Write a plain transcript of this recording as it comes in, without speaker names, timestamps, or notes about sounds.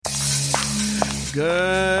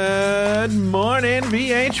Good morning,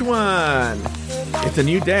 VH1. It's a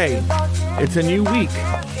new day. It's a new week.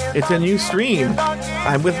 It's a new stream.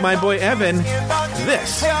 I'm with my boy Evan.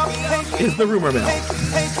 This is the Rumor Mill.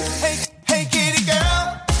 Hey, kitty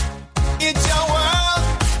girl, it's your world.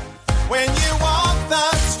 When you walk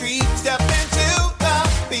the street, step into the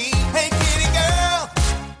beat. Hey, kitty girl,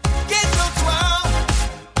 get so twirl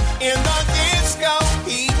in the disco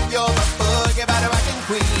heat. You're the boogie body rockin'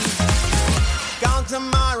 queen. Gone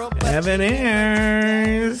tomorrow. Evan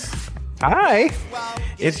Ayers. Hi.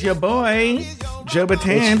 It's your boy, Joe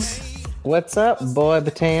Batance. What's up, boy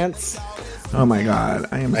Batance? Oh my God,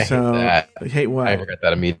 I hate that. I hate what? I forgot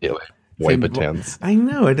that immediately. Boy Batance. I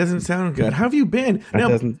know, it doesn't sound good. How have you been?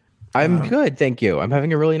 I'm good, thank you. I'm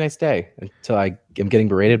having a really nice day until I am getting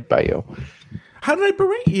berated by you. How did I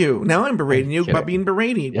berate you? Now I'm berating you about being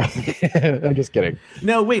berated. I'm just kidding.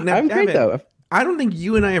 No, wait. Now, I'm great, Evan, though. I don't think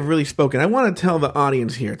you and I have really spoken. I want to tell the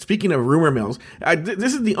audience here, speaking of rumor mills,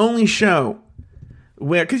 this is the only show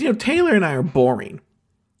where, because, Taylor and I are boring,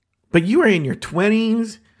 but you are in your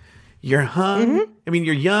 20s, you're hung. Mm-hmm. I mean,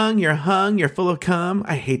 you're young, you're hung, you're full of cum.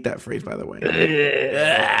 I hate that phrase, by the way.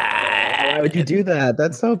 Why would you do that?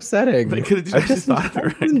 That's so upsetting. I just thought of it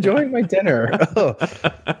right enjoying my dinner.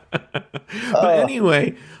 But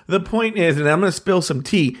anyway, the point is, and I'm going to spill some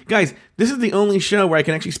tea. Guys, this is the only show where I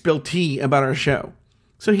can actually spill tea about our show.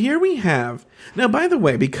 So here we have, now, by the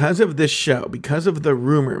way, because of this show, because of the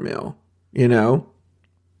rumor mill,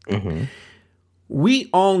 mm-hmm. we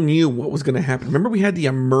all knew what was going to happen. Remember we had the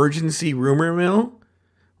emergency rumor mill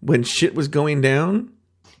when shit was going down?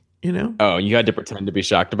 Oh, you had to pretend to be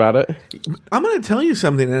shocked about it? I'm going to tell you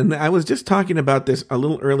something, and I was just talking about this a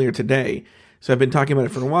little earlier today, so I've been talking about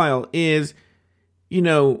it for a while, is,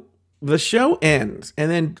 the show ends,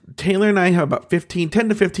 and then Taylor and I have about 10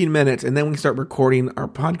 to 15 minutes, and then we start recording our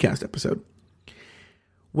podcast episode.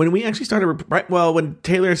 When we actually started, when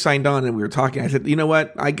Taylor signed on and we were talking, I said, you know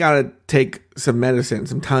what? I got to take some medicine,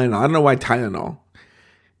 some Tylenol. I don't know why Tylenol.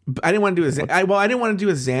 I didn't want to do I didn't want to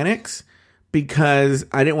do a Xanax because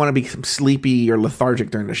I didn't want to be sleepy or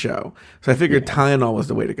lethargic during the show. So I figured Tylenol was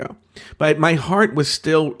the way to go. But my heart was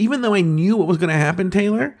still, even though I knew what was going to happen,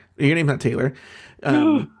 Taylor, your name's not Taylor.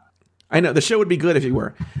 I know, the show would be good if you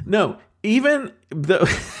were. No, even though,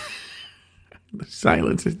 the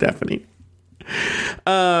silence is deafening.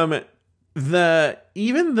 Even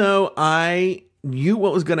though I knew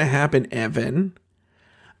what was going to happen, Evan,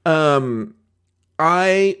 my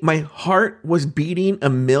heart was beating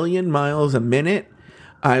 1,000,000 miles a minute.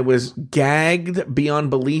 I was gagged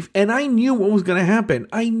beyond belief, and I knew what was going to happen.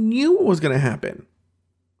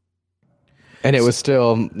 And it was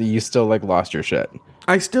still, you still lost your shit.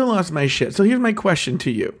 I still lost my shit. So here's my question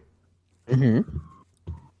to you. Mm-hmm.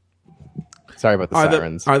 Sorry about the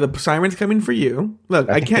sirens. Are the sirens coming for you? Look,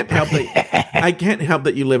 I can't help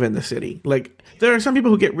that you live in the city. Like, there are some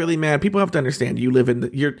people who get really mad. People have to understand you live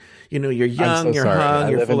in you're young, you're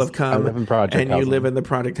hung, you're full of cum, and you live in the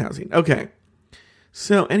project housing. Okay.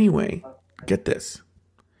 So anyway, get this.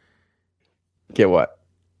 Get what?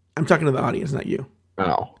 I'm talking to the audience, not you.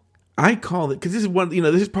 Oh. I called it because this is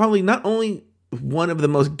this is probably not only one of the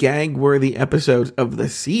most gag-worthy episodes of the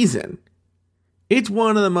season. It's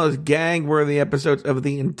one of the most gag-worthy episodes of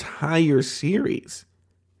the entire series.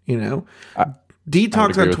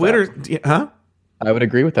 Detox on Twitter, huh? I would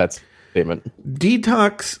agree with that statement.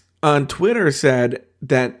 Detox on Twitter said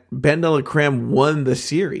that Ben de la Creme won the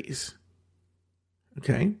series.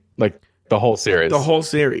 Okay, like the whole series. The whole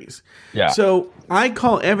series. Yeah. So I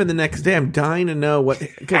call Evan the next day. I'm dying to know what,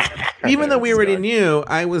 because even though we already knew,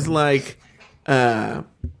 I was like, because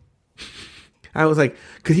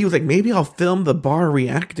he was like, maybe I'll film the bar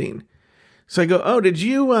reacting. So I go, oh, did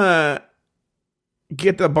you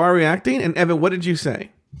get the bar reacting? And Evan, what did you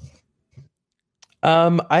say?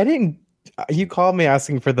 I didn't. You called me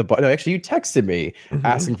asking for the bar. No, actually, you texted me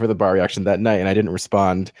asking for the bar reaction that night, and I didn't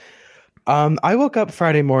respond. I woke up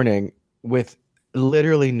Friday morning with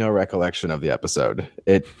literally no recollection of the episode.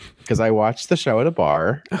 Because I watched the show at a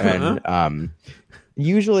bar, and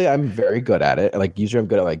usually I'm very good at it. Usually I'm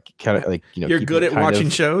good at You're good at watching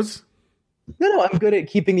shows? No, I'm good at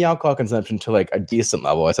keeping the alcohol consumption to a decent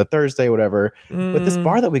level. It's a Thursday, whatever. But this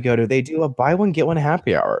bar that we go to, they do a buy one get one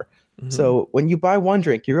happy hour. Mm-hmm. So when you buy one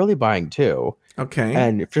drink, you're really buying two. Okay.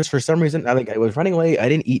 And just for some reason, I was running late. I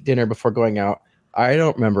didn't eat dinner before going out. I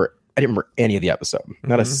didn't remember any of the episode.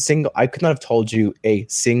 Not a single. I could not have told you a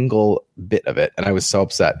single bit of it, and I was so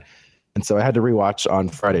upset. And so I had to rewatch on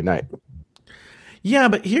Friday night. Yeah,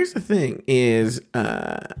 but here's the thing: is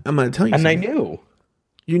I'm going to tell you. And something. I knew.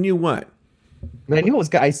 You knew what? I knew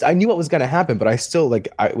what was. I knew what was going to happen, but I still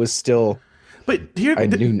I was still. But here,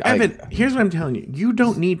 Evan, here's what I'm telling you. You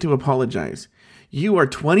don't need to apologize. You are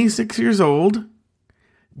 26 years old.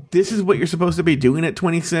 This is what you're supposed to be doing at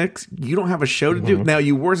 26. You don't have a show to do. Now,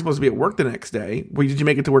 you were supposed to be at work the next day. Did you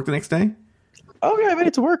make it to work the next day? Oh, yeah, I made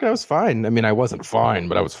it to work. I was fine. I mean, I wasn't fine,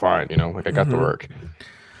 but I was fine. You know, like I got to work.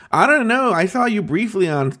 I don't know. I saw you briefly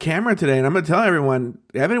on camera today, and I'm going to tell everyone,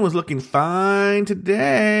 Evan was looking fine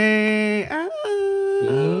today.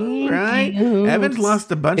 Right? Evan's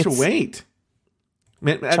lost a bunch of weight.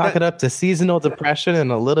 Chalk it up to seasonal depression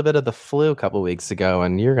and a little bit of the flu a couple weeks ago,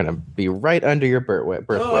 and you're going to be right under your birth weight.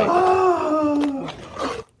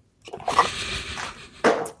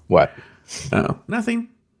 What? Oh, nothing.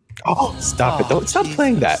 Oh, stop it. Don't stop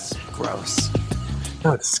playing that. Gross.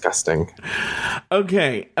 Oh, disgusting.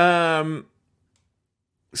 Okay.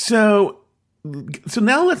 So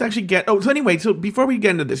now let's actually get. Oh, so anyway, so before we get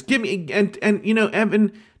into this, give me and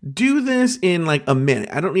Evan, do this in like a minute.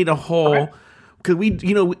 I don't need a whole because I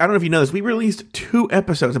don't know if you know this. We released 2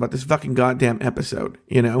 episodes about this fucking goddamn episode.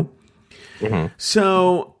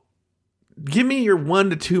 So give me your 1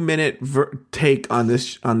 to 2 minute take on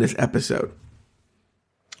this episode.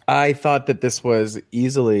 I thought that this was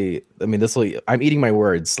easily. I mean, I'm eating my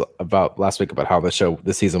words about last week about how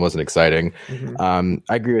this season wasn't exciting. I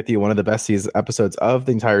agree with you. One of the best episodes of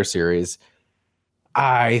the entire series.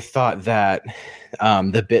 I thought that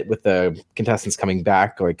the bit with the contestants coming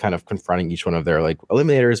back, like kind of confronting each one of their like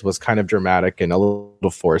eliminators, was kind of dramatic and a little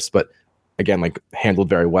forced, but again, like handled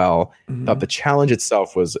very well. Thought the challenge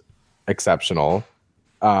itself was exceptional,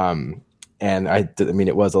 and I mean,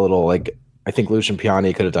 it was a little like. I think Lucian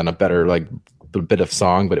Piani could have done a better like bit of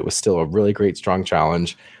song, but it was still a really great, strong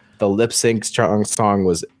challenge. The lip sync song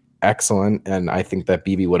was excellent, and I think that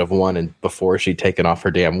BB would have won and before she'd taken off her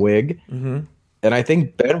damn wig. And I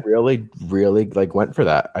think Ben really, really like went for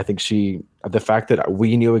that. I think the fact that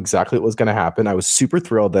we knew exactly what was going to happen, I was super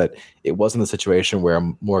thrilled that it wasn't the situation where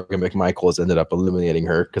Morgan McMichaels ended up eliminating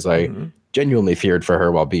her because I genuinely feared for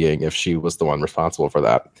her well-being if she was the one responsible for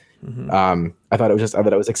that. I thought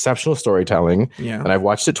it was exceptional storytelling. And I've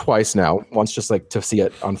watched it twice now. Once just like to see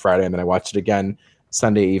it on Friday, and then I watched it again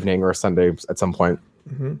Sunday evening or Sunday at some point.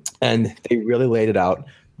 And they really laid it out.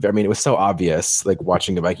 I mean, it was so obvious, like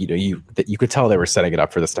watching it, like that you could tell they were setting it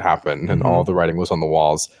up for this to happen, and all the writing was on the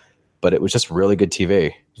walls. But it was just really good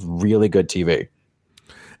TV. Really good TV.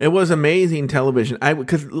 It was amazing television.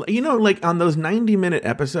 Because like on those 90-minute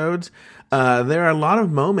episodes, there are a lot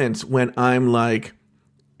of moments when I'm like.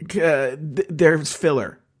 There's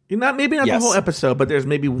filler. Maybe not the whole episode, but there's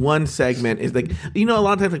maybe one segment is like a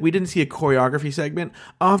lot of times like we didn't see a choreography segment.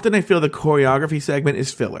 Often I feel the choreography segment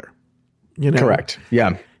is filler. Correct.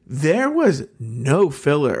 Yeah. There was no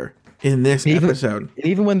filler in this episode.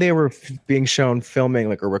 Even when they were being shown filming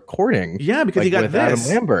like a recording. Yeah, because you got with this. Adam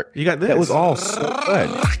Lambert. You got this. That was all so good.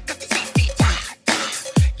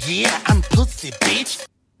 Yeah, I'm pussy, bitch.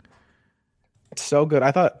 So good.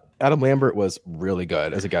 I thought Adam Lambert was really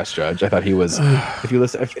good as a guest judge. I thought he was.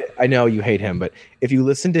 I know you hate him, but if you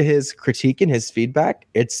listen to his critique and his feedback,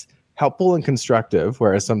 it's helpful and constructive.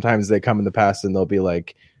 Whereas sometimes they come in the past and they'll be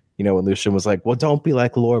like, when Lucian was like, "Well, don't be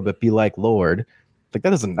like Lord, but be like Lord." Like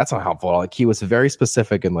that's not helpful at all. Like he was very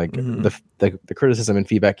specific in like the criticism and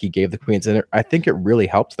feedback he gave the queens, and I think it really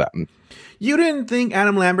helped them. You didn't think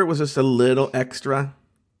Adam Lambert was just a little extra?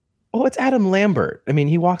 Oh, it's Adam Lambert. I mean,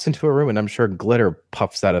 he walks into a room and I'm sure glitter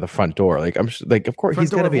puffs out of the front door. Like of course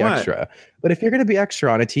he's going to be extra. But if you're going to be extra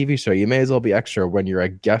on a TV show, you may as well be extra when you're a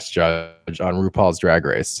guest judge on RuPaul's Drag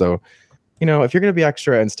Race. So, if you're going to be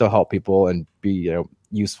extra and still help people and be,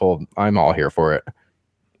 useful, I'm all here for it.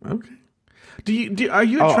 Okay. Are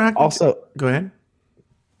you attracted? Also, go ahead.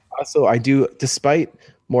 Also, I do, despite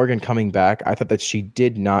Morgan coming back, I thought that she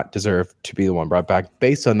did not deserve to be the one brought back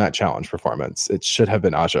based on that challenge performance. It should have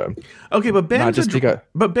been Aja. Okay, but Ben's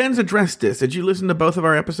addressed this. Did you listen to both of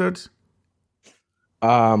our episodes?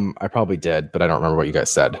 I probably did, but I don't remember what you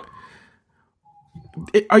guys said.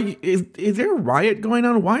 Is there a riot going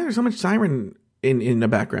on? Why is there so much siren in the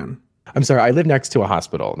background? I'm sorry, I live next to a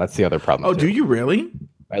hospital. That's the other problem. Oh, do you really?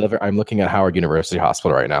 I'm looking at Howard University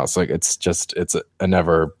Hospital right now. So it's a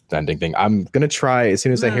never ending thing. I'm going to try as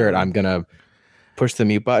soon as I hear it, I'm going to push the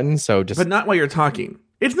mute button. But not while you're talking.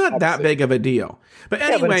 It's not that big of a deal. But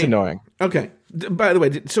anyway, but it's annoying. Okay. By the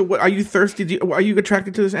way, so what, are you thirsty? Are you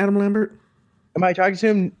attracted to this Adam Lambert? Am I attracted to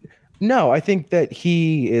him? No, I think that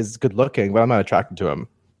he is good looking, but I'm not attracted to him.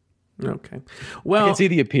 Okay. Well, I can see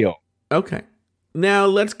the appeal. Okay. Now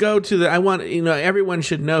let's go to everyone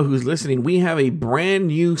should know who's listening. We have a brand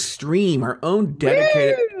new stream, our own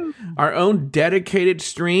dedicated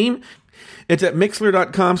stream. It's at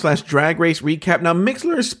Mixlr.com/Drag Race Recap. Now,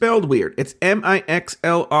 Mixlr is spelled weird. It's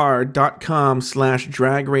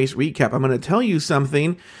MIXLR.com/Drag Race Recap. I'm going to tell you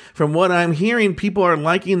something. From what I'm hearing, people are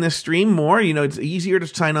liking this stream more. You know, it's easier to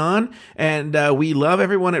sign on, and we love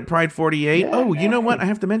everyone at Pride 48. Oh, you know what? I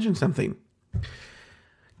have to mention something.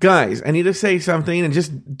 Guys, I need to say something, and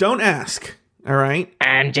just don't ask. All right.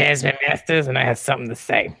 I'm Jasmine Masters, and I have something to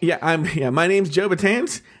say. My name's Joe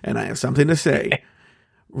Batans, and I have something to say.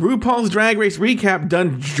 RuPaul's Drag Race Recap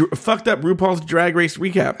done fucked up RuPaul's Drag Race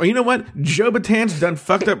Recap. Or you know what? Joe Batans done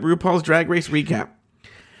fucked up RuPaul's Drag Race Recap.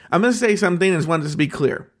 I'm going to say something and just wanted this to be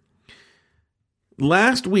clear.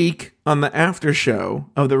 Last week on the after show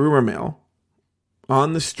of the Rumor Mill,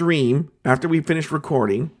 on the stream, after we finished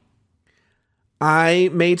recording, I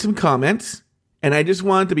made some comments, and I just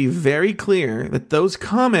wanted to be very clear that those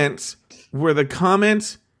comments were the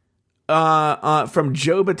comments from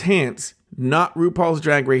Joe Batans, not RuPaul's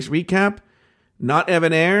Drag Race Recap, not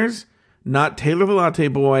Evan Ayres, not Taylor the Latte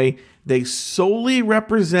Boy. They solely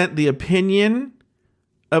represent the opinion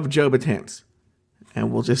of Joe Batans.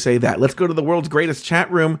 And we'll just say that. Let's go to the world's greatest chat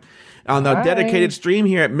room on the dedicated stream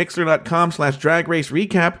here at Mixlr.com/Drag Race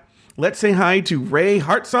Recap. Let's say hi to Ray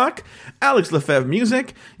Hartsock, Alex Lefebvre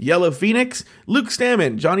Music, Yellow Phoenix, Luke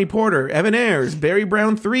Stammen, Johnny Porter, Evan Ayres, Barry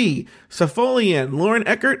Brown 3, Safolian, Lauren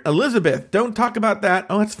Eckert, Elizabeth. Don't talk about that.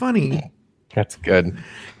 Oh, it's funny. That's good.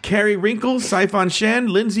 Carrie Wrinkle, Siphon Shen,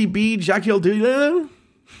 Lindsay B, Jacques Dula,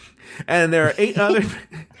 and there are 8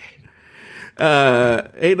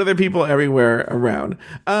 other people everywhere around.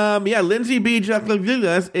 Lindsay B, Jacques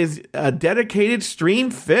Dula is a dedicated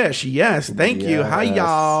stream fish. Yes, thank you. Hi,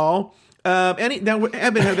 y'all. Evan,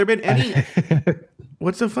 have there been any?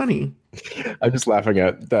 What's so funny? I'm just laughing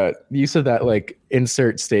at that use of that like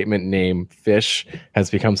insert statement name fish has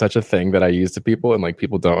become such a thing that I use to people, and like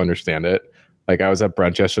people don't understand it. Like I was at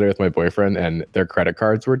brunch yesterday with my boyfriend, and their credit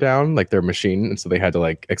cards were down, like their machine, and so they had to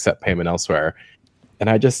like accept payment elsewhere.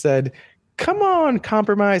 And I just said, "Come on,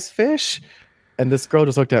 compromise fish." And this girl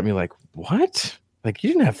just looked at me like, "What? Like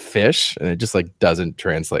you didn't have fish?" And it just like doesn't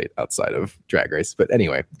translate outside of Drag Race. But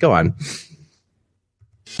anyway, go on.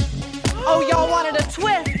 Oh, y'all wanted a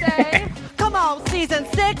twist, eh? Come on, season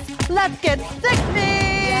 6, let's get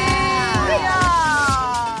sickly! Yeah!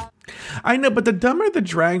 I know, but the dumber the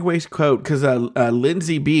Drag Race quote, because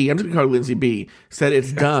Lindsay B, I'm just going to call her Lindsay B, said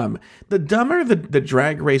it's dumb. The dumber the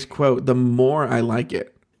Drag Race quote, the more I like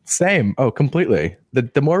it. Same. Oh, completely.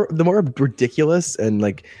 The more ridiculous and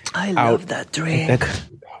like I love that drink.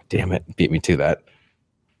 Damn it. Beat me to that.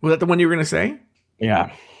 Was that the one you were going to say?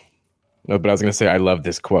 Yeah. No, but I was going to say I love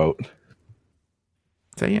this quote.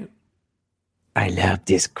 Say it. I love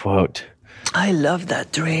this quote. I love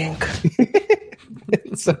that drink.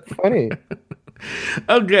 It's so funny.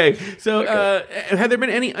 Okay. So have there been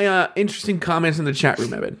any interesting comments in the chat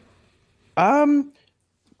room, Evan?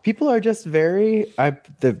 People are just very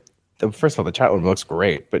first of all, the chat room looks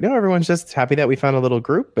great, but everyone's just happy that we found a little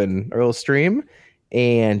group and a little stream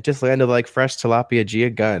and just landed like fresh tilapia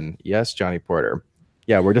Gia gun. Yes, Johnny Porter.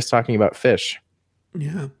 Yeah, we're just talking about fish.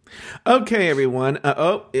 Yeah. Okay, everyone.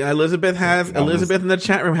 Elizabeth in the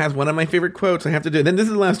chat room has one of my favorite quotes. I have to do it. Then this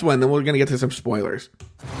is the last one. Then we're gonna get to some spoilers.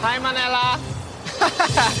 Hi, Manila.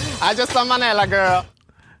 I just saw Manila, girl.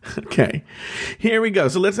 Okay, here we go.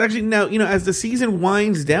 So let's actually now, as the season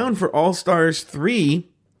winds down for All Stars 3,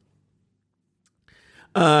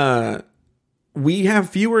 we have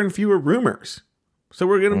fewer and fewer rumors. So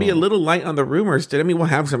we're going to be a little light on the rumors. I mean, we'll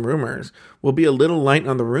have some rumors. We'll be a little light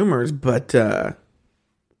on the rumors, but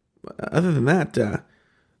other than that,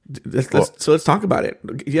 let's talk about it.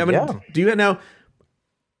 Do you have now?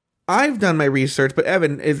 I've done my research, but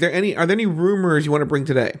Evan, are there any rumors you want to bring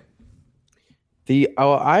today?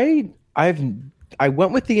 I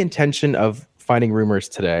went with the intention of finding rumors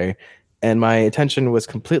today, and my attention was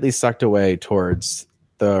completely sucked away towards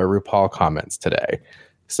the RuPaul comments today.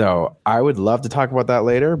 So I would love to talk about that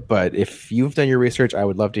later, but if you've done your research, I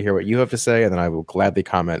would love to hear what you have to say, and then I will gladly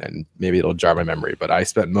comment, and maybe it'll jar my memory. But I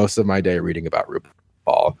spent most of my day reading about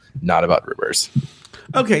RuPaul, not about rumors.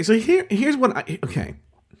 Okay, so here's what okay.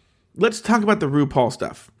 Let's talk about the RuPaul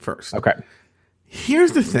stuff first. Okay.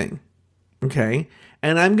 Here's the thing, okay?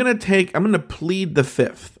 And I'm going to plead the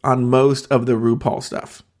fifth on most of the RuPaul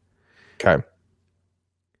stuff. Okay.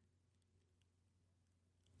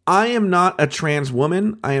 I am not a trans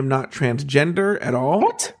woman. I am not transgender at all.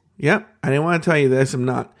 What? Yep. I didn't want to tell you this. I'm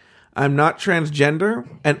not transgender,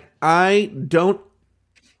 and I don't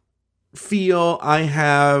feel I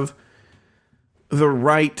have the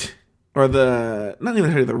right or not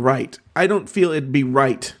even the right. I don't feel it'd be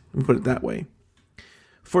right. Let me put it that way.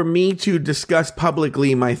 for me to discuss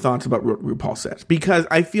publicly my thoughts about what RuPaul says, because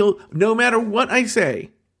I feel no matter what I say,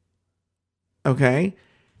 okay,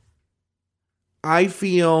 I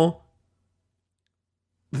feel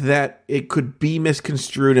that it could be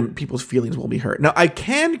misconstrued and people's feelings will be hurt. Now, I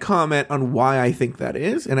can comment on why I think that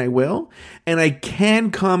is, and I will. And I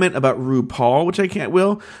can comment about RuPaul, which I can't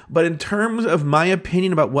will. But in terms of my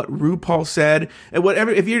opinion about what RuPaul said, and whatever,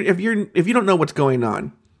 if you don't know what's going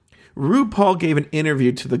on, RuPaul gave an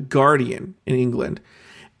interview to The Guardian in England,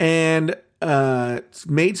 and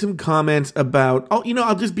made some comments about,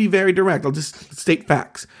 I'll just be very direct. I'll just state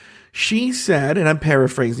facts. She said, and I'm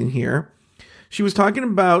paraphrasing here, she was talking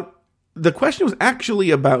about, the question was actually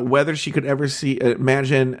about whether she could ever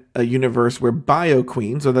imagine a universe where bio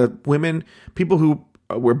queens, or the women, people who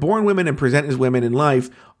were born women and present as women in life,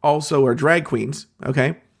 also are drag queens,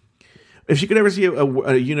 okay? If she could ever see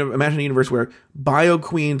imagine a universe where bio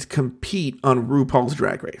queens compete on RuPaul's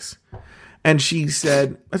Drag Race. And she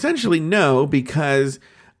said, essentially no, because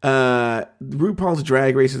RuPaul's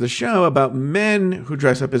Drag Race is a show about men who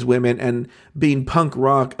dress up as women and being punk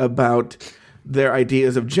rock about their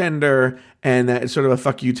ideas of gender, and that it's sort of a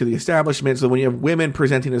fuck you to the establishment. So when you have women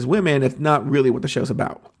presenting as women, it's not really what the show's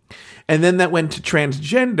about. And then that went to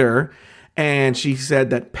transgender, and she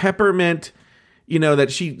said that Peppermint,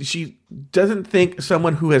 that she doesn't think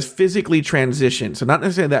someone who has physically transitioned, so not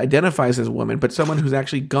necessarily that identifies as a woman, but someone who's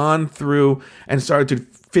actually gone through and started to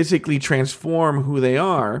physically transform who they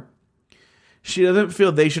are, she doesn't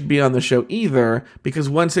feel they should be on the show either, because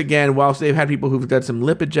once again, whilst they've had people who've done some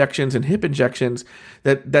lip injections and hip injections,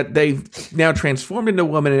 that they've now transformed into a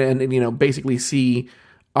woman and basically see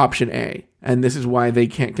option A. And this is why they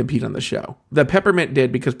can't compete on the show. The Peppermint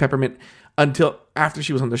did, because Peppermint, until after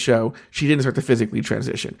she was on the show, she didn't start to physically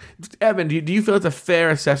transition. Evan, do you feel it's a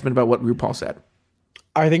fair assessment about what RuPaul said?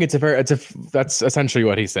 I think that's essentially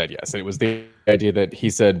what he said. Yes, it was the idea that he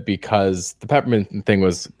said, because the Peppermint thing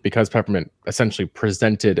was because Peppermint essentially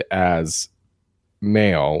presented as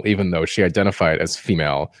male, even though she identified as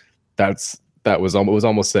female. That was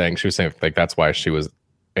almost saying, she was saying like that's why she was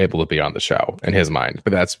able to be on the show in his mind.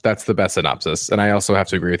 But that's the best synopsis. And I also have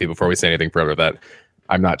to agree with you before we say anything further that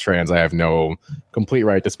I'm not trans. I have no complete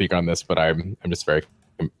right to speak on this, but I'm just very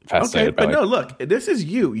fascinated. Okay, but no, look, this is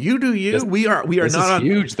you. You do you. We are this not is on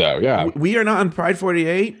huge though. Yeah, we are not on Pride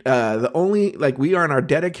 48. We are on our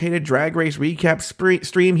dedicated Drag Race recap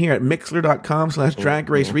stream here at mixler.com/Drag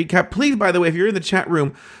Race recap. Please, by the way, if you're in the chat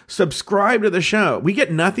room, subscribe to the show. We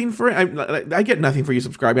get nothing for it. I get nothing for you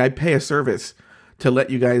subscribing. I pay a service to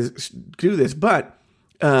let you guys do this, but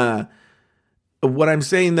what I'm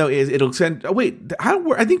saying though is it'll send. Oh wait,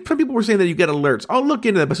 I think some people were saying that you get alerts. I'll look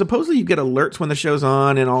into that, but supposedly you get alerts when the show's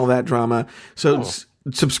on and all that drama. So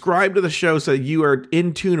subscribe to the show so you are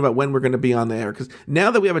in tune about when we're going to be on the air. Because now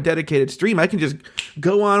that we have a dedicated stream, I can just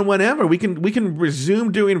go on whenever. We can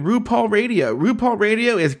resume doing RuPaul Radio. RuPaul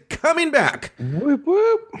Radio is coming back. Whoop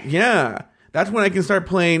whoop. Yeah. That's when I can start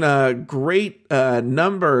playing great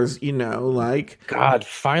numbers, like... God,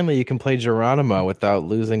 finally you can play Geronimo without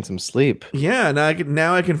losing some sleep. Yeah,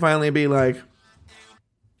 now I can finally be like...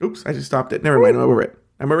 Oops, I just stopped it. Never mind, I'm over it.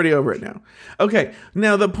 I'm already over it now. Okay,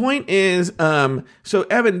 now the point is... so,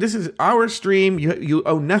 Evan, this is our stream. You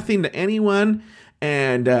owe nothing to anyone.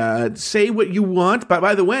 And say what you want. But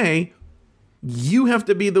by the way, you have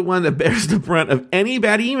to be the one that bears the brunt of any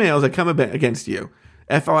bad emails that come against you.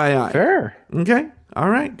 FYI. Fair. Okay. All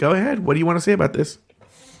right. Go ahead. What do you want to say about this?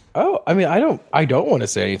 Oh, I mean, I don't want to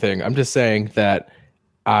say anything. I'm just saying that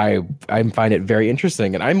I find it very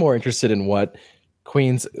interesting, and I'm more interested in what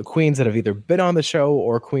queens that have either been on the show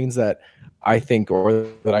or queens that I think or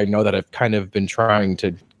that I know that have kind of been trying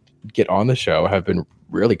to get on the show have been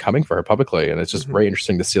really coming for her publicly, and it's just very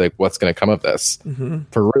interesting to see like what's going to come of this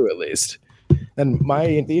for Rue at least. And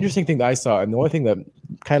the interesting thing that I saw, and the only thing that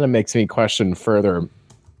kind of makes me question further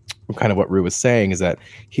kind of what Rue was saying, is that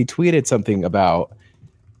he tweeted something about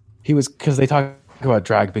because they talk about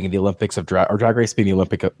drag being the Olympics of drag, or Drag Race being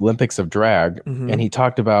the Olympics of drag, and he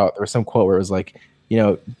talked about, there was some quote where it was like,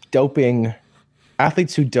 doping,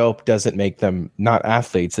 athletes who dope doesn't make them not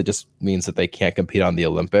athletes. It just means that they can't compete on the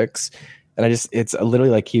Olympics. And it's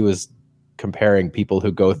literally like he was comparing people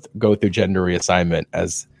who go through gender reassignment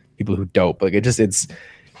as people who dope. Like it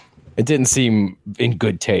didn't seem in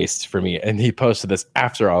good taste for me. And he posted this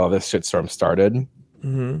after all of this shitstorm started.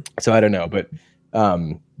 So I don't know, but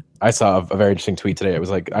I saw a very interesting tweet today. It was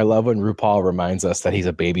like, I love when RuPaul reminds us that he's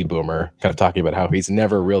a baby boomer, kind of talking about how he's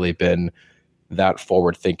never really been that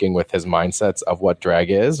forward thinking with his mindsets of what drag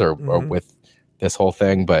is or with this whole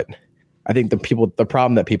thing. But I think the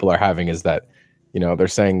problem that people are having is that, they're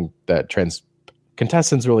saying that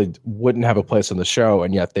contestants really wouldn't have a place on the show,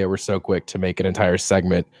 and yet they were so quick to make an entire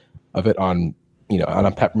segment of it on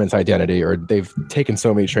a Peppermint's identity, or they've taken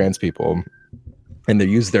so many trans people and they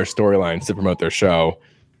use their storylines to promote their show.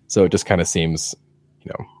 So it just kind of seems,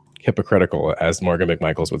 hypocritical, as Morgan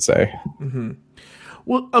McMichaels would say. Mm-hmm.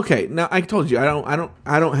 Well, okay. Now I told you I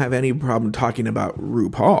don't have any problem talking about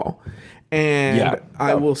RuPaul, and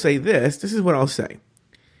I will say this. This is what I'll say.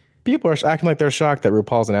 People are acting like they're shocked that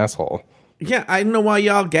RuPaul's an asshole. Yeah, I don't know why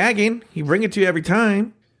y'all gagging. He bring it to you every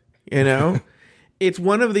time. It's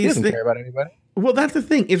one of these. He doesn't care about anybody. Well, that's the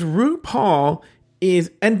thing. Is RuPaul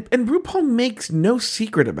is and RuPaul makes no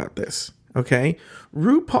secret about this. Okay,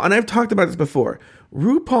 RuPaul, and I've talked about this before.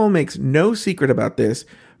 RuPaul makes no secret about this.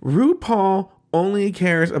 RuPaul only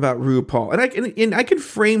cares about RuPaul, and I can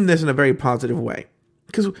frame this in a very positive way,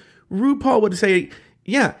 because RuPaul would say,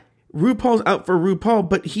 yeah, RuPaul's out for RuPaul,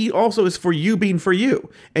 but he also is for you being for you,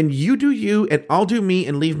 and you do you, and I'll do me,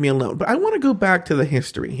 and leave me alone. But I want to go back to the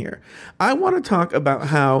history here. I want to talk about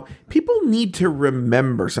how people need to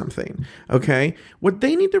remember something. Okay, what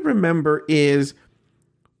they need to remember is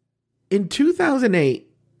in 2008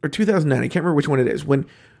 or 2009, I can't remember which one it is,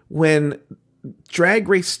 when Drag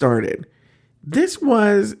Race started, this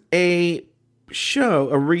was a show,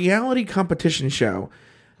 a reality competition show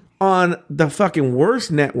on the fucking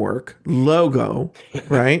worst network, Logo,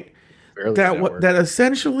 right? that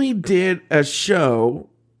essentially did a show,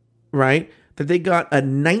 right? That they got a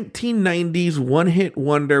 1990s one-hit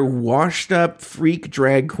wonder, washed-up freak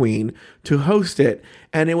drag queen to host it,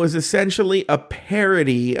 and it was essentially a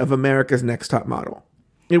parody of America's Next Top Model.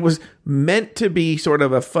 It was meant to be sort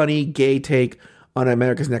of a funny gay take on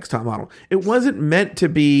America's Next Top Model. It wasn't meant to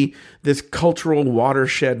be this cultural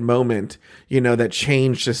watershed moment, that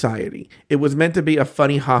changed society. It was meant to be a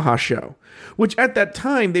funny haha show, which at that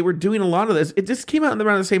time they were doing a lot of this. It just came out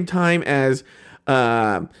around the same time as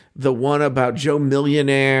the one about Joe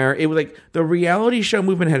Millionaire. It was like the reality show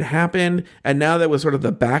movement had happened, and now that was sort of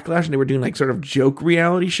the backlash, and they were doing like sort of joke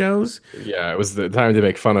reality shows. Yeah, it was the time to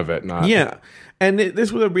make fun of it, not... Yeah. And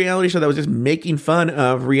this was a reality show that was just making fun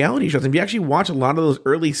of reality shows. And if you actually watch a lot of those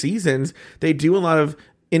early seasons, they do a lot of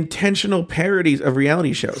intentional parodies of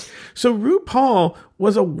reality shows. So RuPaul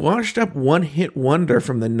was a washed up one-hit wonder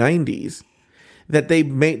from the 90s that they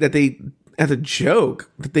made, as a joke,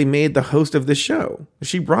 that they made the host of this show.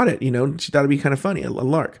 She brought it, she thought it'd be kind of funny, a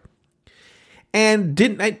lark. And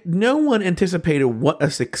no one anticipated what a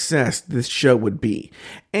success this show would be.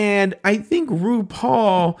 And I think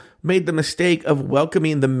RuPaul made the mistake of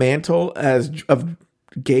welcoming the mantle of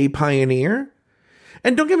gay pioneer.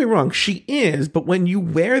 And don't get me wrong, she is, but when you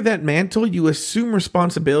wear that mantle, you assume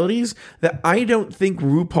responsibilities that I don't think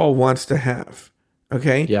RuPaul wants to have.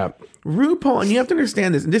 Okay? Yeah. RuPaul, and you have to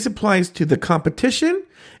understand this, and this applies to the competition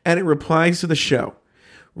and it applies to the show.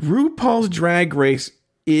 RuPaul's Drag Race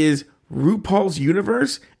is RuPaul's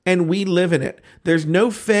universe, and we live in it. There's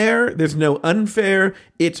no fair, there's no unfair.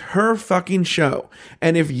 It's her fucking show.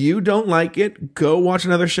 And if you don't like it, go watch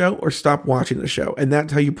another show or stop watching the show. And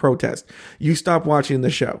that's how you protest. You stop watching the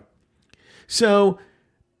show. So,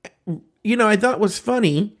 I thought what's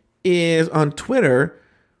funny is on Twitter,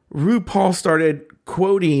 RuPaul started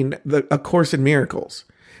quoting A Course in Miracles.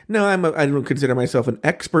 Now, I don't consider myself an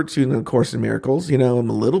expert student of A Course in Miracles. I'm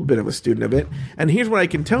a little bit of a student of it. And here's what I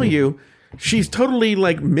can tell you. She's totally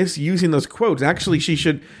misusing those quotes. Actually, she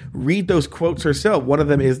should read those quotes herself. One of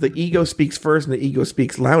them is the ego speaks first and the ego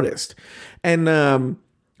speaks loudest. And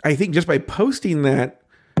I think just by posting that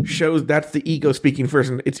shows that's the ego speaking first.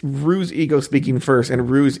 And it's Rue's ego speaking first and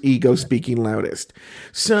Rue's ego speaking loudest.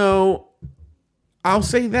 So I'll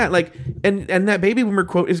say that, and that baby boomer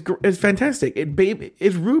quote is fantastic.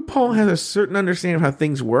 RuPaul has a certain understanding of how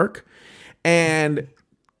things work, and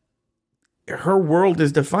her world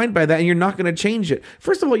is defined by that, and you're not going to change it.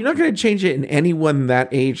 First of all, you're not going to change it in anyone that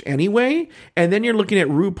age anyway, and then you're looking at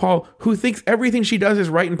RuPaul, who thinks everything she does is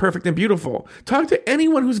right and perfect and beautiful. Talk to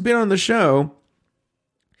anyone who's been on the show,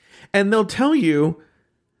 and they'll tell you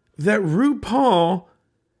that RuPaul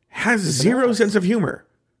has zero sense of humor.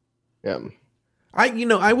 Yeah.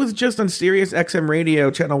 I was just on Sirius XM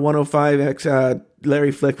Radio, channel 105X,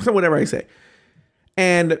 Larry Flick, whatever I say.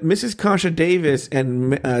 And Mrs. Kasha Davis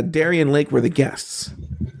and Darian Lake were the guests.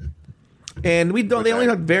 And they only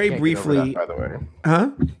talked very briefly. That, by the way. Huh?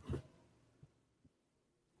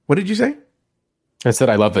 What did you say? I said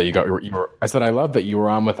I love that I said I love that you were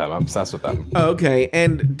on with them. I'm obsessed with them. Okay.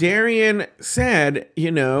 And Darian said,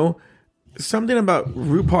 something about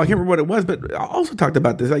RuPaul, I can't remember what it was, but I also talked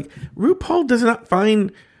about this. RuPaul does not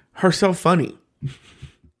find herself funny.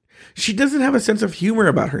 She doesn't have a sense of humor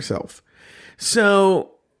about herself.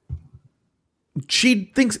 So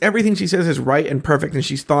she thinks everything she says is right and perfect, and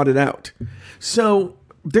she's thought it out. So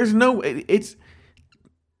there's no,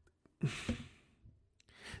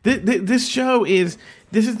 this show is,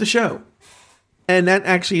 this is the show. And that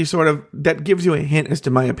actually sort of, that gives you a hint as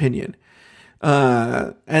to my opinion.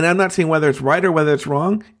 And I'm not saying whether it's right or whether it's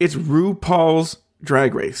wrong. It's RuPaul's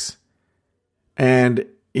Drag Race. And,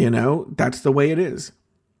 you know, that's the way it is.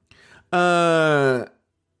 Evan,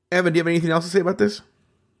 do you have anything else to say about this?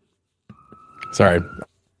 Sorry.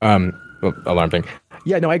 Alarm thing.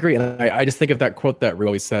 Yeah, no, I agree. And I just think of that quote that Ru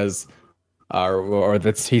always says, or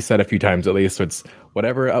that's he said a few times at least. So it's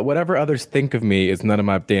whatever others think of me is none of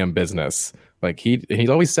my damn business. Like he's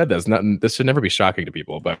always said this. This should never be shocking to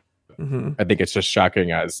people, but I think it's just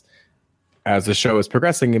shocking as the show is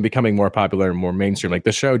progressing and becoming more popular and more mainstream. Like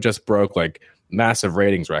the show just broke like massive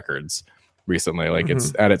ratings records recently. Like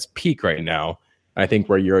it's at its peak right now. I think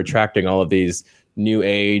where you're attracting all of these new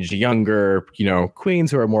age, younger, you know,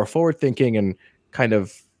 queens who are more forward thinking and kind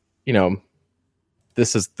of, you know,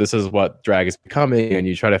 this is what drag is becoming, and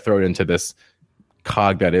you try to throw it into this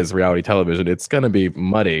cog that is reality television, it's going to be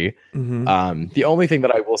muddy. The only thing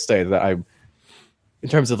that I will say that in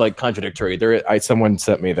terms of like contradictory, someone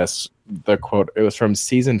sent me the quote. It was from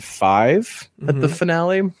season 5 at the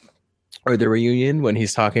finale or the reunion when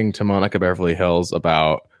he's talking to Monica Beverly Hills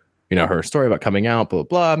about, you know, her story about coming out, blah,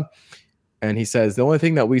 blah, blah. And he says, the only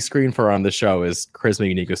thing that we screen for on the show is charisma,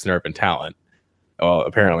 uniqueness, nerve, and talent. Well,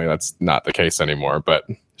 apparently that's not the case anymore, but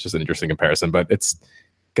it's just an interesting comparison. But it's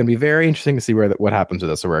going to be very interesting to see what happens with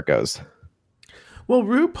this or where it goes. Well,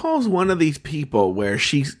 RuPaul's one of these people where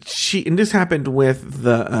she and this happened with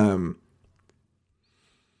the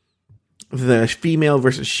female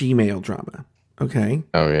versus she-male drama. Okay.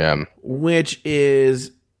 Oh yeah. Which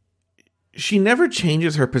is, she never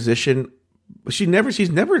changes her position. She's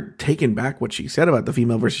never taken back what she said about the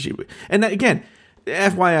female versus she. And again,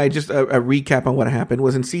 FYI, just a recap on what happened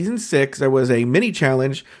was in season 6, there was a mini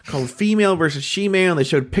challenge called female versus she-male. And they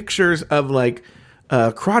showed pictures of like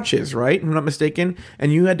crotches, right? If I'm not mistaken.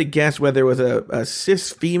 And you had to guess whether it was a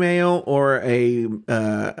cis female or a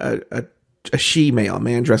she-male, a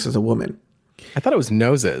man dressed as a woman. I thought it was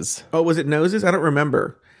noses. Oh, was it noses? I don't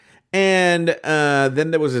remember. And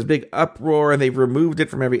then there was this big uproar, and they've removed it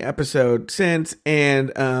from every episode since.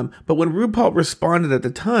 And but when RuPaul responded at the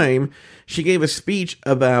time, she gave a speech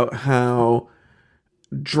about how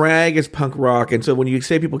drag is punk rock, and so when you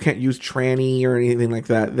say people can't use tranny or anything like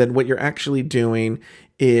that, then what you're actually doing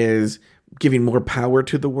is giving more power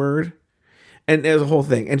to the word. And there's a whole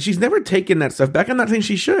thing. And she's never taken that stuff back. I'm not saying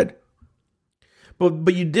she should.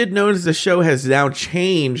 But you did notice the show has now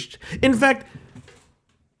changed. In fact,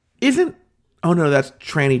 oh no, that's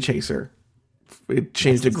Tranny Chaser. It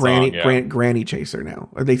changed to Granny Chaser now.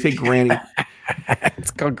 Or they say Granny.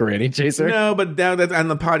 It's called Granny Chaser. No, but now that's on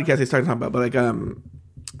the podcast they started talking about. But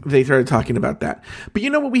they started talking about that. But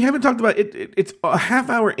you know what? We haven't talked about it. It's a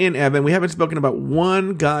half hour in, Evan. We haven't spoken about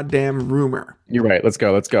one goddamn rumor. You're right. Let's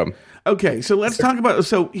go. Okay, so let's talk about.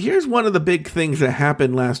 So here's one of the big things that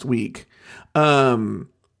happened last week.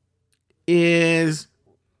 Is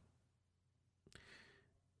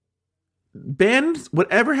Ben,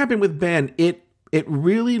 whatever happened with Ben, it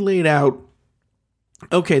really laid out,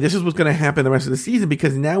 okay, this is what's going to happen the rest of the season,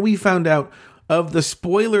 because now we found out of the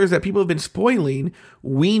spoilers that people have been spoiling.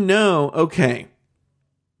 We know, okay,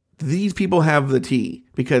 these people have the tea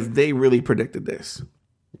because they really predicted this.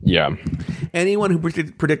 Yeah. Anyone who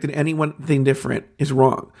predicted anything different is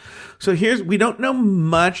wrong. So we don't know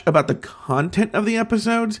much about the content of the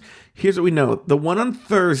episodes. Here's what we know. The one on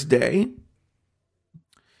Thursday,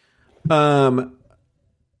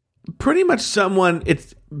 pretty much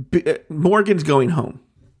Morgan's going home.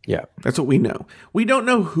 Yeah. That's what we know. We don't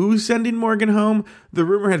know who's sending Morgan home. The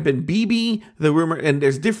rumor has been BB. And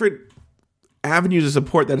there's different avenues of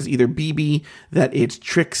support that is either BB, that it's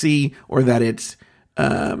Trixie, or that it's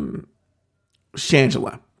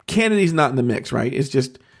Shangela. Kennedy's not in the mix, right? It's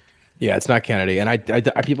just... Yeah, it's not Kennedy. And I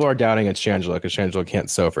people are doubting it's Shangela because Shangela can't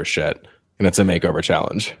sew for shit. And it's a makeover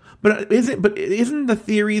challenge. But isn't the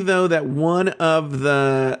theory, though, that one of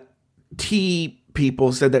the T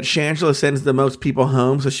people said that Shangela sends the most people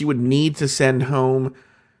home, so she would need to send home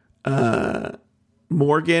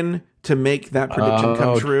Morgan to make that prediction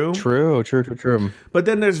come true? True. But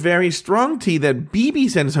then there's very strong tea that BB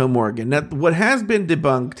sends home Morgan. Now, what has been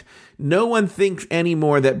debunked, no one thinks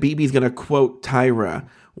anymore that BB's going to quote Tyra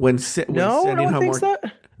when sending home Morgan.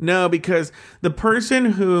 That? No, because the person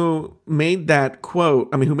who made that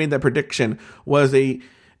who made that prediction was a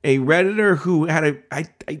Redditor who had I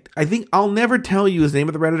think, I'll never tell you his name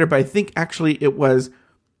of the Redditor, but I think actually it was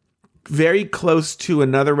very close to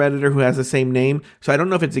another Redditor who has the same name. So I don't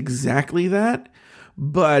know if it's exactly that,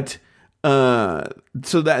 but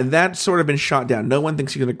so that's sort of been shot down. No one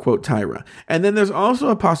thinks he's going to quote Tyra. And then there's also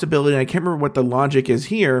a possibility, and I can't remember what the logic is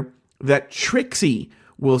here, that Trixie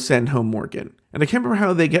will send home Morgan. And I can't remember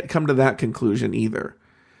how they come to that conclusion either.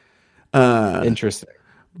 Interesting.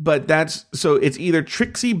 But so it's either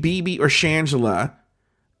Trixie, BB, or Shangela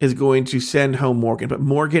is going to send home Morgan, but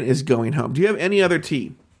Morgan is going home. Do you have any other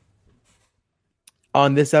tea?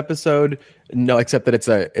 On this episode, no, except that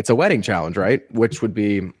it's a wedding challenge, right? Which would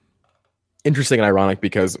be interesting and ironic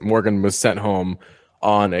because Morgan was sent home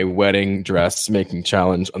on a wedding dress making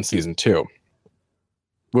challenge on season 2,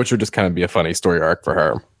 which would just kind of be a funny story arc for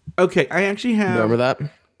her. Okay, I actually have. Remember that?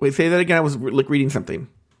 Wait, say that again. I was reading something.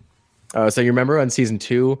 So you remember on season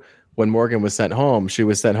 2 when Morgan was sent home, she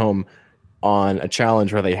was sent home on a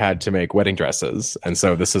challenge where they had to make wedding dresses, and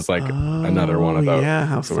so this is like another one of those. Yeah,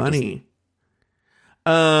 how funny.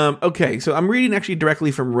 Okay, so I'm reading actually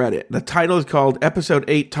directly from Reddit. The title is called Episode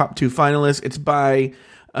 8 Top 2 Finalists. It's by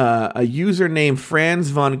a user named Franz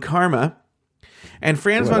von Karma. And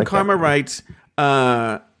Franz von Karma writes,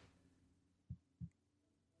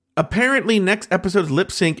 apparently next episode's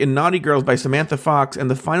lip sync in Naughty Girls by Samantha Fox, and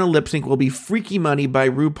the final lip sync will be Freaky Money by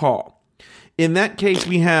RuPaul. In that case,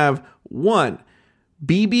 we have 1,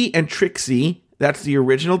 BB and Trixie. That's the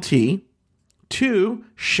original T. 2,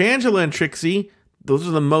 Shangela and Trixie. Those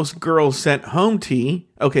are the most girls sent home T.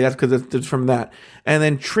 Okay, that's because it's from that. And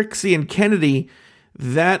then Trixie and Kennedy,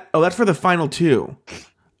 that's for the final 2.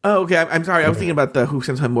 Oh, okay. I'm sorry. I was thinking about the Who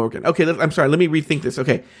Sends Home Morgan. Okay, I'm sorry. Let me rethink this.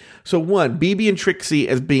 Okay, so 1, BB and Trixie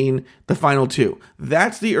as being the final 2.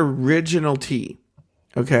 That's the original T.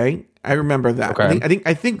 Okay, I remember that. Okay.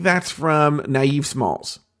 I think that's from Naive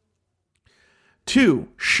Smalls. 2,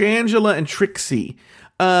 Shangela and Trixie.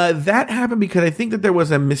 That happened because I think that there was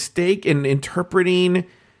a mistake in interpreting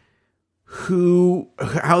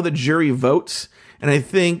how the jury votes, and I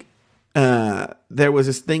think there was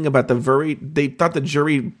this thing about they thought the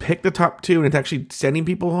jury picked the top 2 and it's actually sending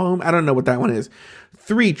people home. I don't know what that one is.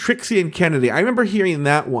 3, Trixie and Kennedy. I remember hearing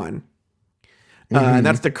that one. And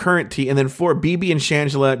that's the current T. And then 4, BB and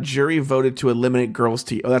Shangela, jury voted to eliminate girls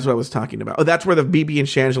T. Oh, that's what I was talking about. Oh, that's where the BB and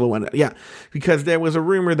Shangela went. Yeah, because there was a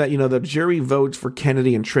rumor that, the jury votes for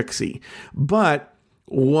Kennedy and Trixie. But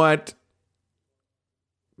what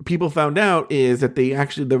people found out is that they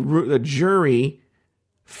actually, the jury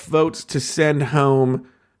votes to send home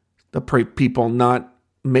the people, not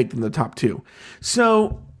make them the top 2.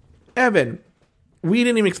 So, Evan, we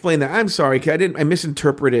didn't even explain that. I'm sorry, I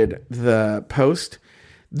misinterpreted the post.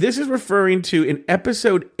 This is referring to in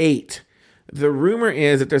episode 8. The rumor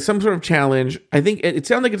is that there's some sort of challenge. I think it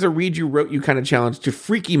sounds like it's a read you, wrote you kind of challenge to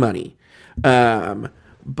Freaky Money by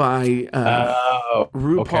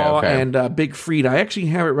RuPaul and Big Freed. I actually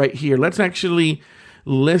have it right here. Let's actually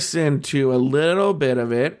listen to a little bit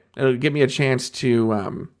of it. It'll give me a chance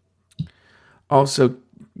to also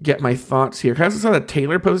get my thoughts here. I also saw that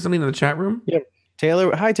Taylor posted something in the chat room. Yep.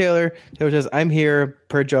 Taylor, hi Taylor. Taylor says, I'm here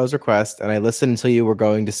per Joe's request, and I listened until you were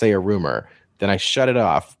going to say a rumor. Then I shut it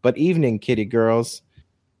off. But evening, kitty girls.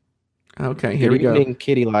 Okay, here we go. Evening,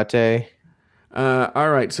 kitty latte.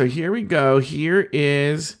 All right, so here we go. Here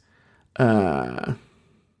is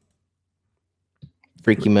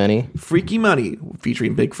Freaky Money. Freaky Money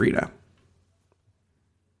featuring Big Frida.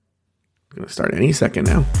 Going to start any second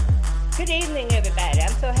now. Good evening, everybody.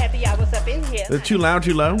 I'm so happy I was up in here. Is it too loud,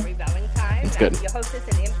 too low? Happy Valentine's. It's good. I'm your hostess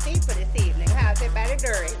and MC for this evening. How's everybody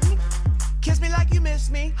doing? Kiss me like you miss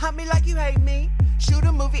me, hunt me like you hate me. Shoot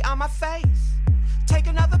a movie on my face. Take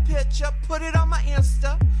another picture, put it on my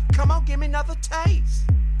Insta. Come on, give me another taste.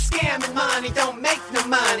 Scamming money don't make no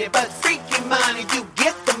money, but freaky money, you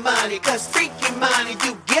get the money. Cause freaky money,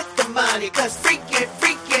 you get the money. Cause freaky,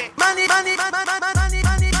 money, money, money, money, money,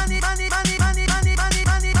 money, money, money, money, money, money, money,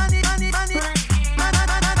 money, money, money, money.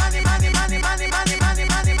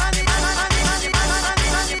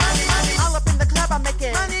 All up in the club, I'm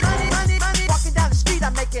making money, money, money, money. Walking down the street,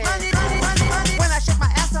 I'm making money, money, money, money. When I shake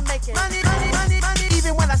my ass, I'm making money, money, money, money.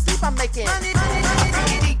 Even when I sleep, I'm making money, money,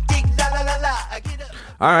 money. La la la la. I get up.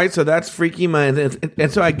 All right, so that's Freaky Money.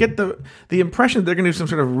 And so I get the impression they're going to do some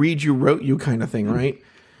sort of read you, wrote you kind of thing, right?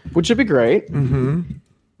 Which would be great. Mm-hmm.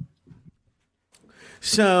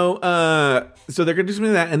 So they're going to do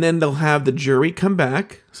something like that, and then they'll have the jury come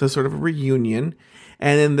back, so sort of a reunion,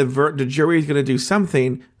 and then the jury is going to do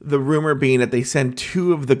something, the rumor being that they send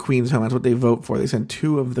 2 of the queens home. That's what they vote for. They send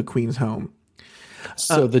 2 of the queens home.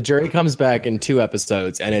 So the jury comes back in 2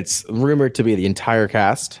 episodes, and it's rumored to be the entire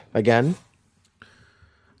cast again.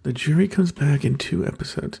 The jury comes back in 2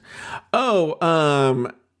 episodes.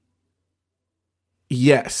 Oh,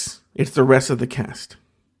 Yes, it's the rest of the cast.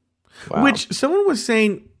 Wow. Which someone was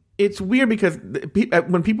saying it's weird because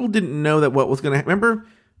when people didn't know that what was going to remember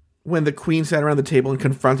when the queen sat around the table and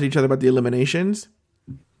confronted each other about the eliminations?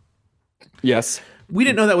 Yes. We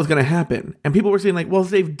didn't know that was going to happen. And people were saying like, well,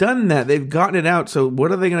 they've done that. They've gotten it out. So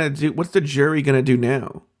what are they going to do? What's the jury going to do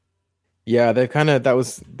now? Yeah, they've kind of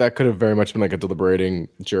that could have very much been like a deliberating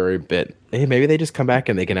jury bit. Hey, maybe they just come back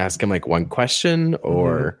and they can ask him like one question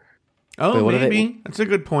or. Oh, maybe. That's a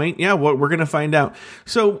good point. Yeah, well, we're going to find out.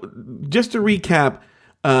 So just to recap,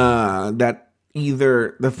 that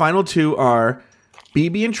either the final two are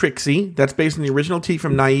BB and Trixie. That's based on the original tea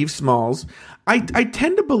from Naive Smalls. I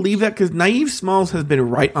tend to believe that because Naive Smalls has been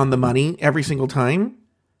right on the money every single time.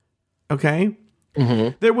 Okay?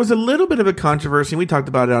 Mm-hmm. There was a little bit of a controversy, and we talked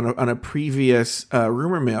about it on a previous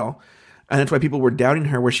rumor mill, and that's why people were doubting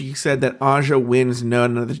her, where she said that Aja wins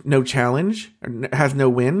no challenge, or has no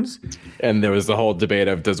wins. And there was the whole debate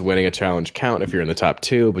of does winning a challenge count if you're in the top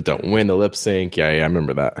two, but don't win the lip sync. Yeah, I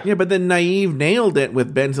remember that. Yeah, but then Naive nailed it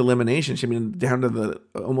with Ben's elimination. She down to the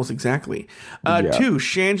almost exactly. Two,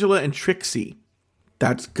 Shangela and Trixie.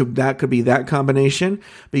 That could be that combination,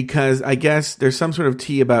 because I guess there's some sort of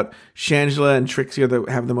tea about Shangela and Trixie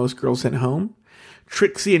have the most girls sent home.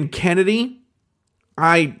 Trixie and Kennedy.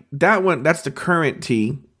 That's the current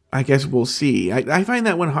tea. I guess we'll see. I find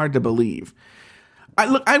that one hard to believe.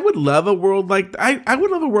 I would love a world like I would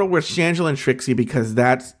love a world where Shangela and Trixie, because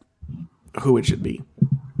that's who it should be.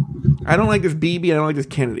 I don't like this BB. I don't like this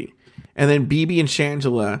Kennedy. And then BB and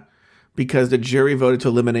Shangela, because the jury voted to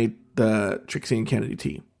eliminate the Trixie and Kennedy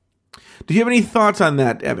tea. Do you have any thoughts on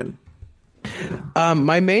that, Evan?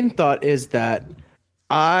 My main thought is that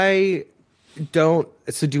I don't.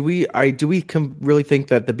 So do we? Really think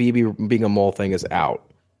that the BB being a mole thing is out?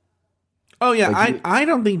 Oh yeah, I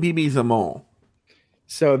don't think BB's a mole.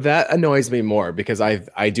 So that annoys me more, because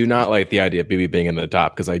I do not like the idea of BB being in the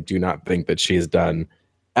top, because I do not think that she's done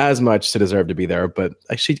as much to deserve to be there. But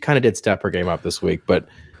she kind of did step her game up this week. But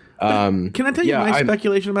can I tell you my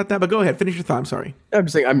speculation about that? But go ahead, finish your thought. I'm sorry. I'm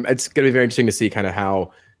just saying it's going to be very interesting to see kind of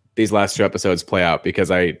how these last two episodes play out,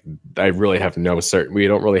 because I really have no certain. We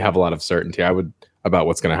don't really have a lot of certainty about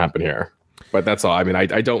what's going to happen here. But that's all. I mean,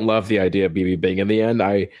 I don't love the idea of BB being in the end.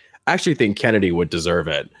 I actually think Kennedy would deserve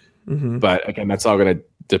it. Mm-hmm. But again, that's all going to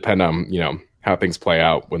depend on how things play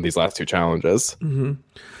out when these last two challenges. Mm-hmm.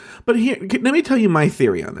 But here, let me tell you my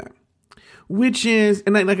theory on that, which is,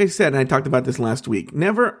 and like I said, and I talked about this last week.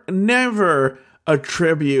 Never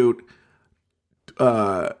attribute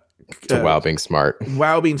to WoW being smart.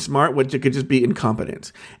 WoW being smart, which it could just be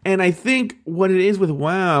incompetence. And I think what it is with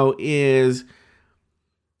WoW is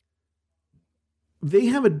they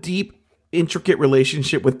have a deep, intricate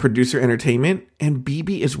relationship with producer entertainment, and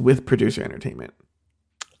BB is with producer entertainment.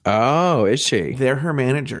 Oh, is she? They're her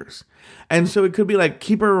managers. And so it could be like,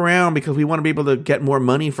 keep her around because we want to be able to get more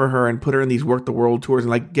money for her and put her in these Work the World tours and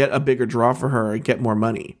like get a bigger draw for her and get more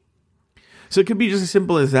money. So it could be just as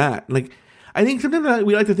simple as that. Like, I think sometimes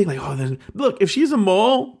we like to think like, oh, then look, if she's a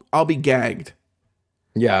mole, I'll be gagged.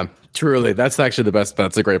 Yeah, truly. That's actually the best.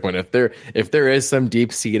 That's a great point. If there is some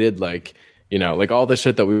deep seated, like, like all the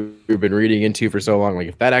shit that we've been reading into for so long, like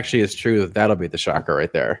if that actually is true, that'll be the shocker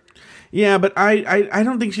right there. Yeah, but I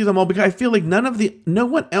don't think she's a mole, because I feel like no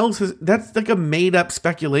one else has. That's like a made up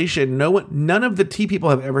speculation. None of the T people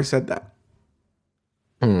have ever said that.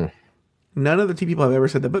 None of the T people have ever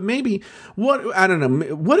said that. But maybe I don't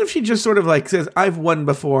know. What if she just sort of like says, "I've won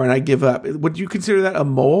before and I give up"? Would you consider that a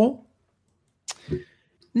mole?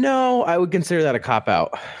 No, I would consider that a cop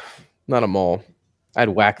out, not a mole. I'd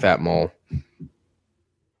whack that mole.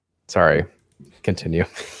 Sorry, continue.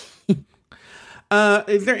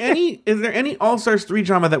 Is there any All Stars 3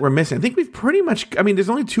 drama that we're missing? I think we've pretty much. I mean, there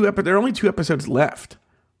are only two episodes left.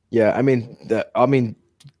 Yeah, I mean,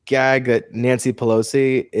 gag that Nancy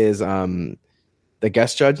Pelosi is the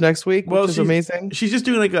guest judge next week, which is amazing. She's just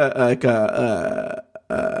doing like a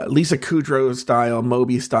Lisa Kudrow style,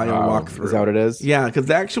 Moby style walkthrough. Is that what it is? Yeah, because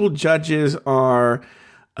the actual judges are,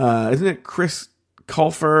 isn't it Chris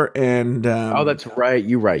Colfer and? Oh, that's right.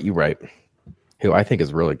 You're right. Who I think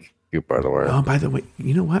is really cute, by the way. Oh, by the way,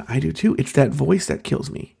 you know what? I do too. It's that voice that kills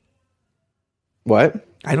me. What?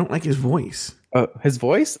 I don't like his voice. His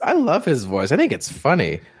voice? I love his voice. I think it's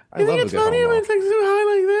funny. I think it's funny when it's like so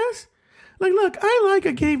high like this. Like, look, I like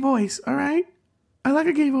a gay voice. All right, I like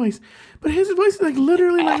a gay voice, but his voice is like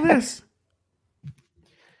literally like this.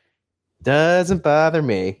 Doesn't bother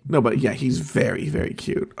me. No, but yeah, he's very, very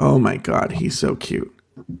cute. Oh my god, he's so cute.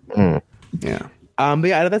 Yeah. But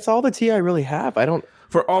yeah, that's all the tea I really have. I don't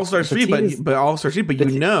for All Stars 3, but All Stars 3, but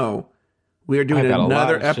We are doing I've got a lot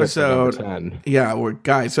another of shit for number episode. 10. Yeah, we're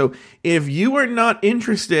guys. So if you are not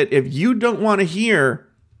interested, if you don't want to hear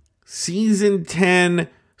season 10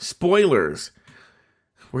 spoilers,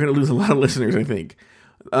 we're gonna lose a lot of listeners, I think.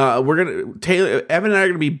 Taylor, Evan and I are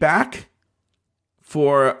gonna be back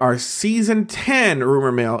for our season 10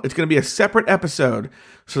 rumor mill. It's gonna be a separate episode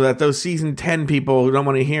so that those season 10 people who don't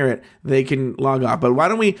want to hear it, they can log off. But why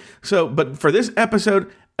don't we? But for this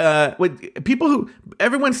episode, with people who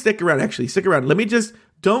everyone stick around. Actually, stick around. Let me just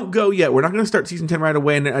don't go yet. We're not going to start season 10 right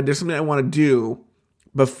away, and there's something I want to do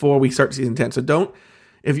before we start season 10. So don't.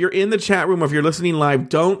 If you're in the chat room or if you're listening live,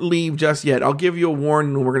 don't leave just yet. I'll give you a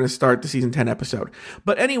warning when we're going to start the season 10 episode.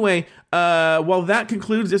 But anyway, well, that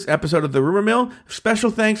concludes this episode of the Rumor Mill.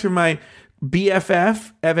 Special thanks for my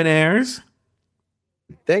BFF, Evan Ayers.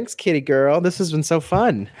 Thanks, kitty girl. This has been so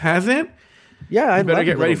fun. Has it? Yeah, I better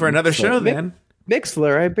get ready for another show then.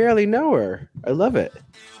 Mixler, I barely know her. I love it.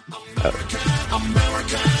 I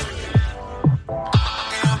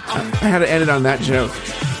had to end it on that joke.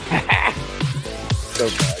 So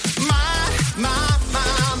bad.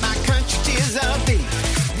 My country is a thee.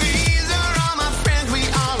 These are all my friends, we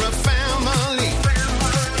are a family.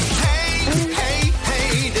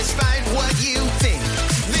 Hey, despite what you think,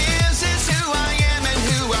 this is who I am and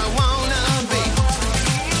who I wanna be.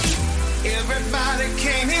 Everybody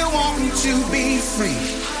came here wanting to be free.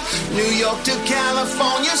 New York to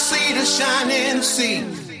California, sea to shining sea.